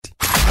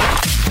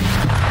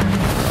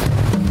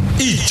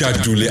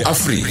Ijadu Le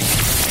Africa.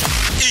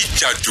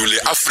 Ijadu Le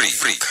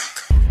Africa.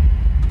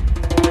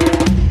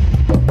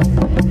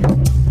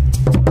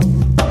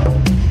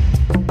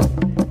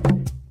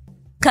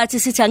 Khathi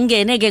sithi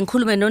angene ke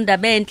ngikhulume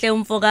noNdabenhle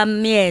umfoka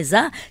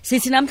Myeza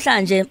sithi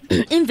namhlanje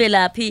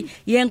imvelaphi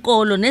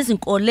yenkolo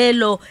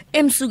nezinkolelo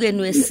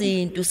emsukeni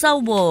wesintu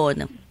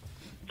sawubona.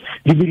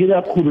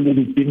 Ngibikela kakhulu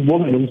leli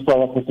ngibonga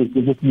nomsaka futhi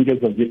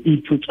ukunikeza nje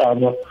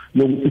ithutshana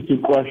lokuthi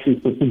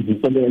siqwashise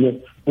siziselele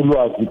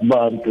ulwazi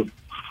kubantu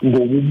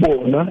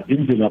ngokubona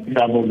imvelaphi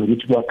yabo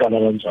nokuthi baqala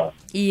kanjani.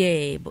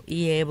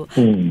 Yebo.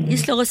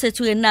 Isihloko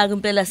sethu ke naka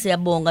impela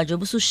siyabonga nje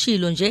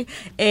ubusushilo nje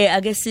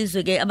ake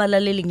sizwe ke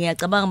abalaleli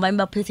ngiyacabanga bami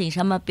baphethe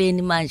ngisho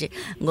amapeni manje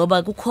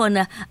ngoba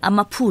kukhona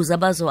amaphuzu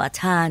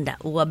abazowathanda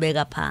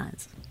ukwabeka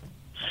phansi.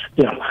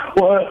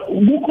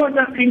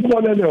 Kukhona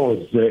inkolelo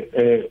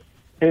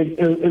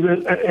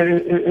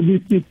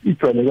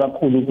ebisijwayele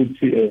kakhulu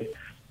ukuthi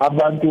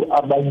abantu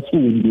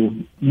abansundu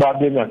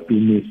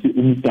babengadumisi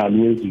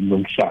umdali wezulu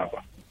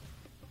nomhlaba.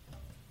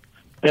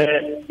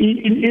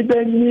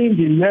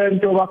 Ibeningi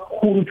lento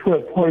kakhulu to a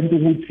point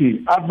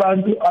ukuthi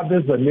abantu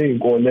abeza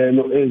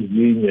nezinkolelo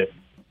ezinye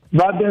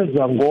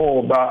babeza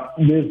ngoba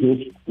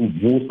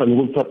bezovusa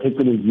lokuthiwa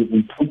phecelezi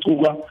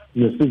ukuphucuka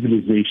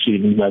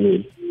ne-civilization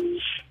ngaleli.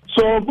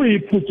 So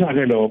kuyiphutha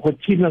ke lokho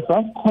thina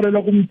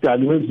sasikholela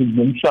kumdali wezulu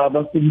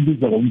nomhlaba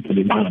simbiza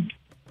ngomVelinqangi.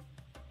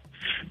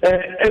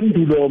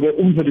 Endulo ke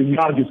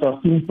umVelinqangi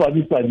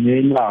sasimfanisa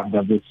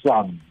nelanga the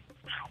sun.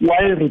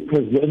 Why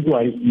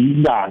representwa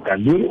ilanga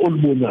lo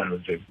olubonayo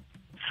nje.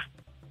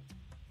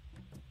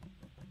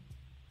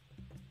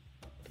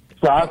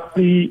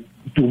 Sasi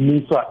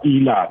dumisa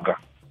ilanga.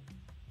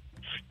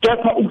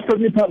 Kepha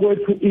ukuhlonipha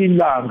kwethu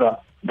ilanga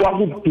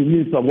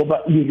kwakudumisa ngoba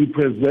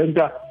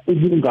lirepresenta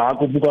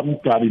ubungako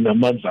bukaMdali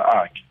namandla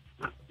akhe.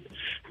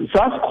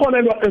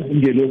 Sasikholelwa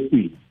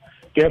ezingelosini.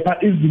 Kepha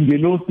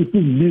izingelosi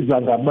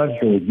sizibiza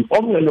ngamadlozi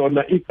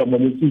okungelona igama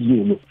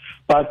lesizulu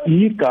but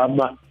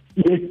igama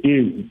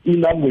legezi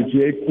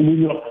ilanguage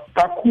ekhulunywa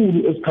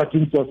kakhulu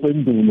esikhathini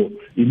sasendulo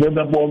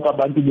ibona bonke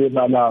abantu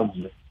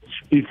bebalazwe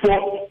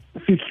before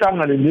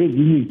sihlangane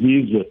nezinye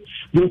izizwe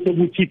bese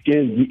kuthi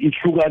igezi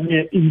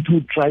ihlukane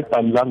into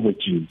tribal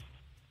languages.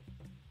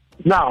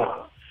 Now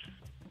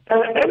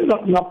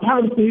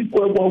ngaphansi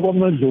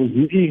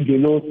kwamadlozi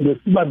ingelosi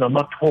besiba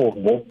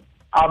amathongo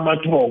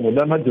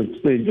namanje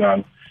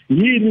kusenjalo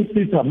yini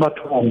sithi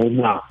amathongo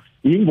na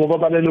ingoba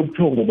balele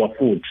ubuthongo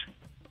bafuthi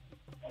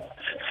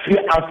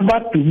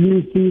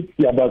asibadumisi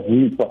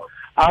siyabazisa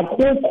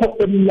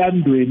akukho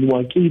emlandweni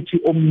wakithi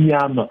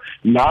omnyama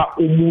la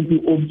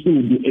umuntu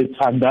onsundu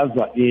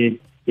ethandaza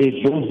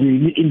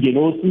edlozini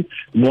ingelosi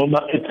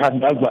noma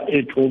ethandaza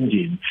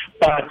ethongeni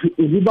but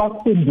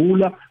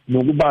ukubakhumbula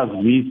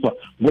nokubazisa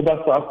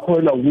ngoba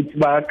sakholwa ukuthi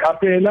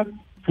bayaqaphela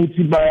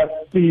futhi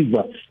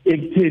bayasiza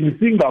ekutheni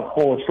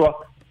singakhohlwa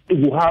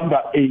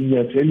ukuhamba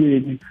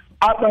enyathelweni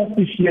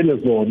abasishiyele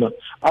zona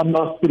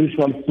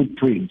ama-spiritual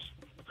footprints.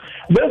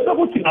 Bese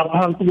kuthi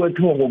ngaphansi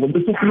kwethongo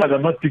bese kufika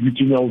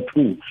lamadigijini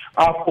awu2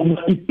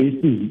 afoma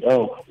ibasis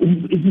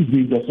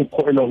isizinda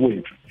sokukholelwa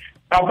kwethu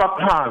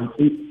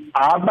abaphansi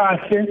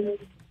abahle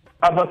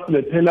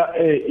abasilethela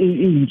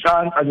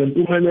inhlanhla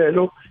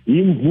nempumelelo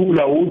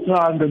imvula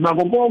uthando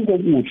nako konke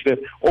okuhle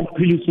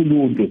okuphilisa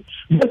uluntu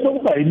bese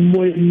kuba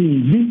imoya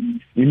emibi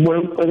imoya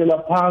yokucekela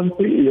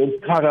phansi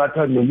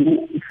yokukharatha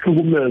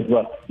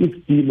nokuhlukumeza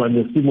isidima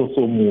nesimo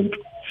somuntu.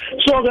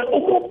 So ke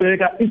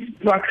ukubheka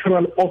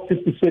i-structural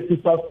office sethu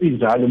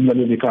sasinjalo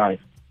emlaleli ekhaya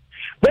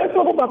bese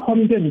kuba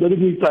khona into engicela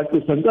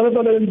ukuyicacisa ngicela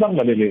abalaleli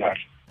bangalele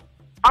kahle.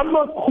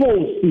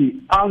 Amakhosi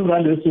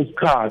angaleso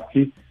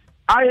sikhathi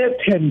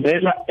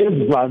ayethembela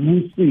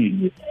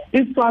ezanisini.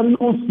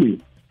 Isanusi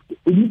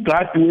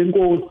umgadi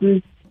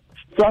wenkosi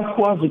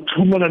sasikwazi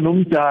ukuxhumana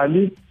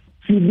nomdali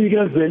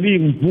sibikezela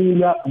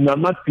imvula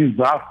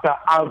nama-disaster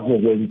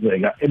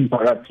azokwenzeka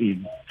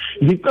emphakathini.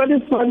 Ngicela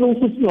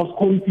isanusi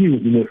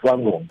singaziconfuse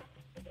nesangoma.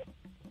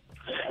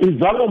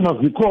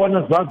 Izangoma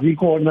zikhona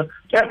zazikhona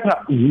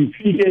kepha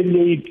zifike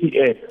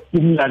late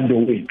kumlando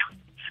wethu.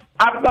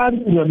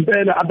 Abantu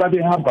ngempela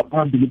ababehamba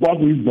phambili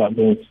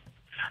kwakuyizanusi.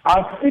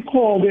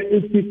 Asikho-ke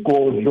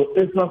isigodlo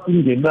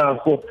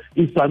esasingenaso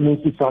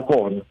isanusi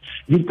sakhona.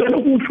 Ngicela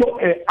ukusho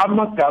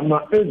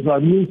amagama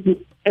ezanusi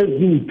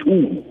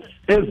eziwu2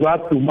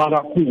 ezaduma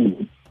kakhulu.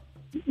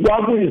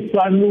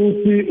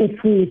 Kwakuyisanusi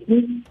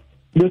ufusi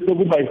bese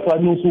kuba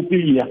isanusi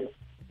upiya.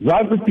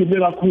 Zazidume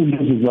kakhulu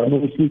lezi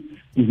zanusi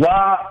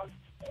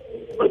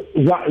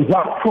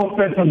za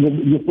profeta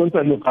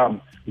ngokwenza lokho.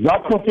 Za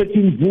profeta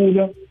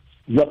imvula,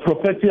 za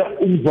profeta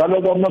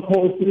umzalo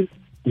kwamakhosi.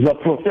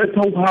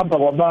 Zaprofetha ukuhamba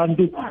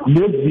kwabantu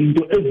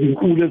nezinto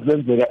ezinkulu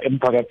ezenzeka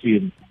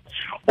emphakathini.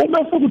 Uma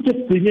sokuthi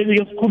ekugcineni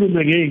ke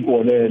sikhulume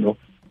ngeinkolelo.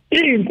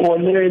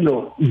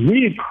 Inkolelo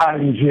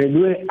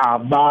ziqhanjelwe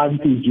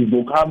abantu nje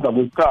ngokuhamba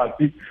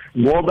kwesikhathi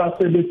ngoba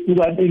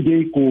sebehlukane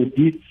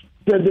ngegodi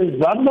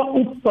sebezama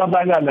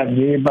ukusabalala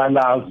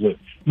nebalazwe.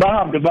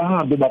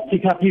 Bahambe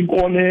bapick up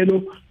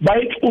inkolelo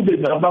bayixube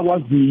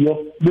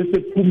nabakwaziyo bese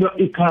kuphuma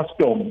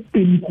icustom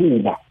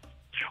imkhuba.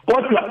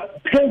 kodwa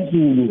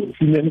phezulu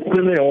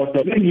sinenkolo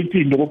yodwa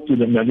engithi into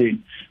kokugcina mlaleli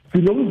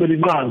sinomveli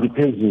inqangi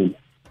phezulu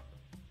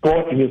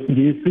God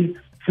ngesingisi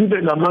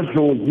sibe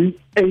namadlozi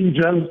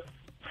angels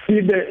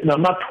sibe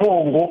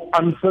namathongo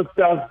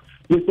ancestors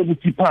bese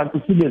kuthi phansi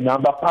sibe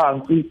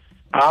nabaphansi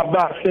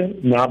abahle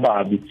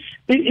nababi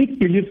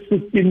i-belief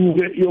system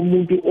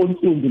yomuntu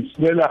onsundu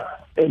kusukela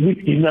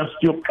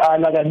kwi-dynasty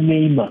yokuqala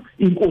kaNeymar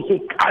inkosi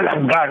yokuqala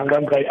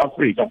ngqa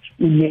e-Afrika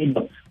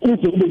uNeymar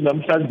kuze kube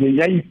namhlanje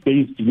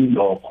yayi-based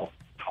kulokho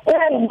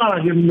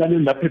manje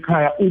mlaleli lapha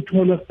ekhaya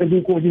uthola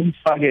sekukhona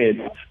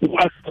imfakelo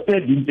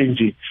u-understand into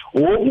nje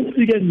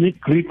okufike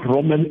ne-Greek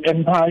Roman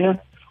Empire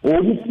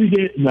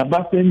okufike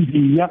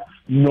nabaseNdiya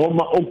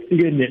noma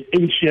okufike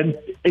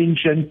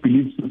ne-ancient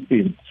belief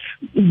system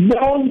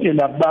bonke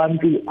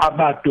labantu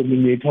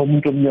abadominate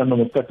umuntu omnyama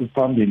ngesikhathi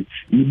phambili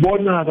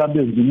ibona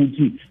kabenza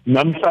ukuthi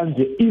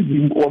namhlanje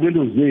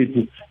izinkolelo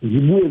zethu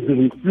zibuye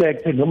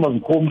zireflect noma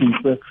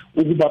zikhombise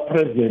ukuba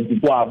present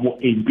kwabo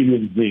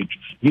empilweni zethu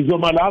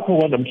ngizoma lapho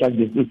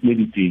kwanamhlanje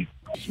sesileli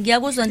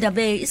Ngiyakuzwa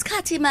Ndabe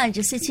isikhathi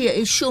manje sithi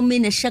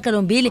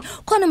 12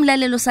 khona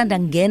umlalelo osanda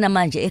ngena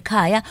manje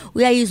ekhaya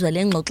uyayizwa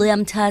lengxoxo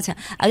yamthatha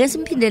ake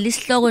simphindele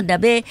isihloko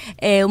Ndabe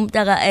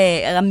umntaka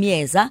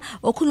kaMyeza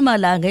okhuluma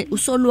la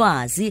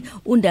usolwazi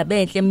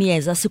uNdabenhle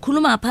Myeza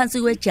sikhuluma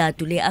ngaphansi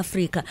kweJadu Le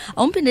Africa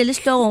awumphindele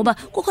isihloko ngoba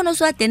kukhona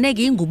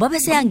oswadeneke ingubo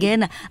bese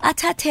yangena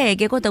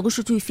athatheke kodwa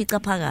kusho ukuthi uyifica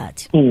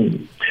phakathi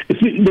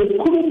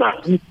Sikhuluma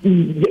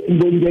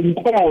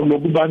ngenkolo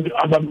kubantu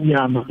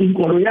abamnyama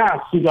inkolo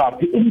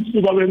yasukaphi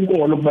umsuka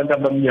wenkolo kubantu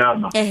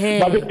abamnyama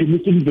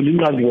babedimisa imveli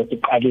inqangi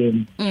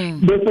wasekuqaleni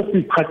bese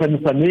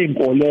siqhathanisa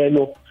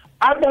nezinkolelo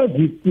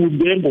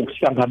abazifunde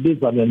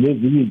ngokuhlangabezana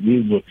nezinye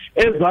izizwe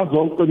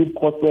ezazocela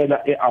ukukhosela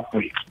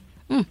eAfrika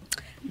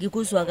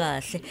ngikuzwa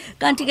kahle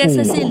kanti ke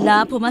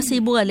sesilapho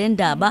masiyibuka le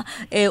ndaba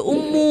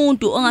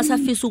umuntu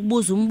ongasafisa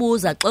ukubuza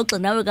umbuza xoxe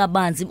nawe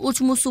kabanzi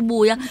uthi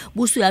musubuya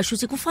busuyasho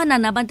ukuthi kufana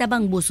nabantu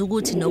abangibuza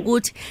ukuthi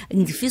nokuthi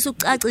ngifisa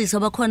ukucacisa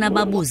abakhona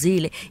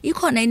ababuzile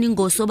ikhona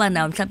iningosi oba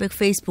nawo mhlawumbe ku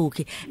Facebook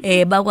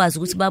bakwazi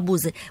ukuthi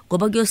babuze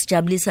ngoba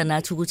kuyosijabulisa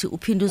nathi ukuthi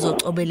uphinde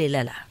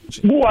uzocobelela la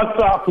ku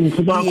WhatsApp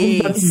ngithuma ku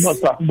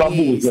WhatsApp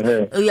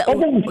babuze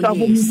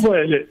okungihlaba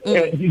umkhwele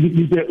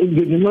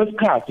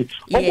ngesikhathi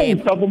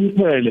okungihlaba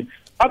umkhwele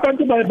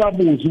abantu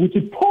bayebabuza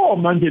ukuthi pho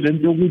manje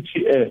lento yokuthi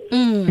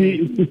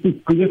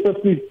sigcine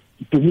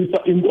sesidumisa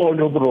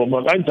inkolo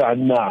Roma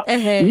kanjani na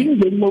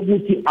yindlela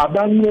ukuthi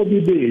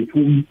abanqobi bethu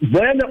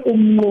vele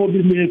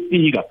umnqobi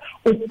mefika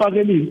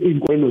ukufakela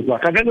izinkolelo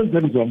zakhe akenze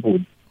example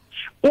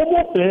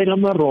ububheka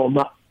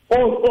amaRoma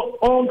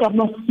onke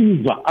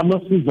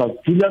amasiza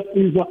Julius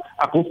Caesar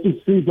Augustus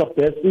Caesar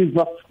Best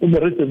Caesar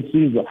uMeridian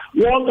Caesar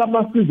wonke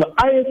amasiza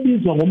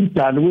ayebizwa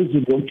ngomdali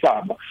wezizwe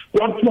zomhlaba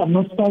kwathiwa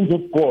ama-sons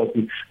of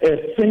God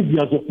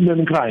saviors of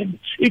mankind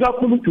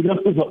ikakhulu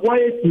uJulius Caesar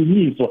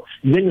wayedunyiswa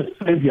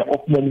njenge-savior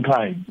of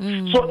mankind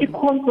so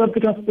i-concept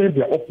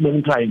ka-savior of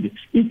mankind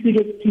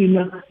ifike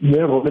kuthina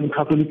ne-Roman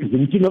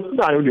Catholicism thina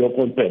sinayo leyo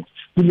concept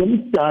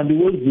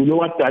sinomdali wezulu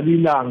owadala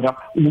ilanga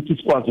ukuthi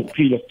sikwazi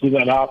ukuphila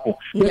sicika lapho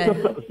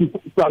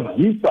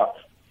sazisa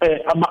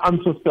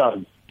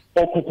ama-ancestors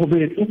okhokho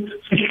bethu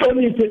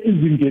sihloniphe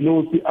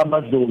izingelosi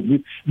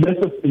amadlozi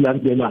bese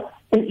silandela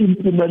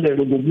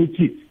impumelelo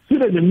ngokuthi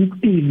sibe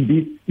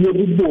nemicimbi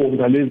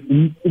yokubonga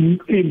lezi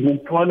umcimbi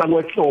wokuthwala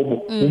kwehlobo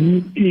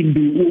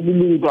umcimbi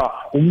wokuluka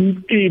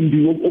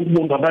umcimbi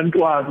wokubonga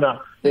abantwana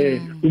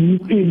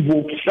umcimbi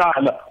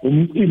wokuhlala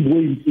umcimbi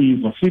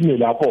weyinsizwa sime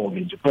lapho ke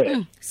nje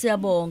phela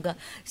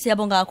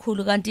siyabonga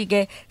kakhulu kanti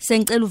ke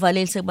sengicela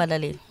uvalele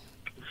sekubalalela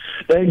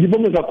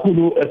ngibonge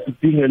kakhulu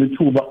esidingela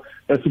ithuba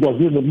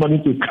sikwazile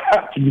nokumanisa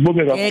isikhathi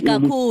ngibonge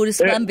kakhulu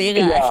sibambe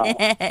kahle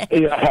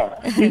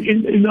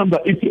inamba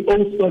ithi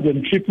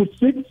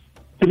 07666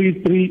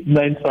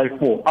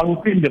 33954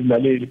 angiphinde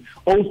mlaleli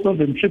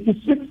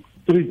 07666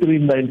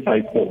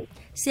 33954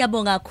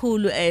 Siyabonga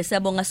kakhulu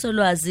siyabonga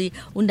solwazi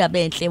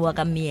uNdabenhle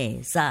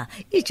wakaMyeza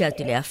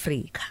Ijadu Le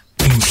Africa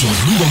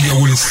umsombuluko kuya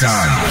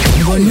kulesihlanu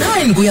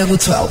ngo9 kuya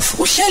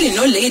ku12 uhleli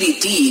no Lady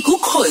D ku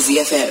Khosi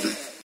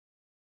FM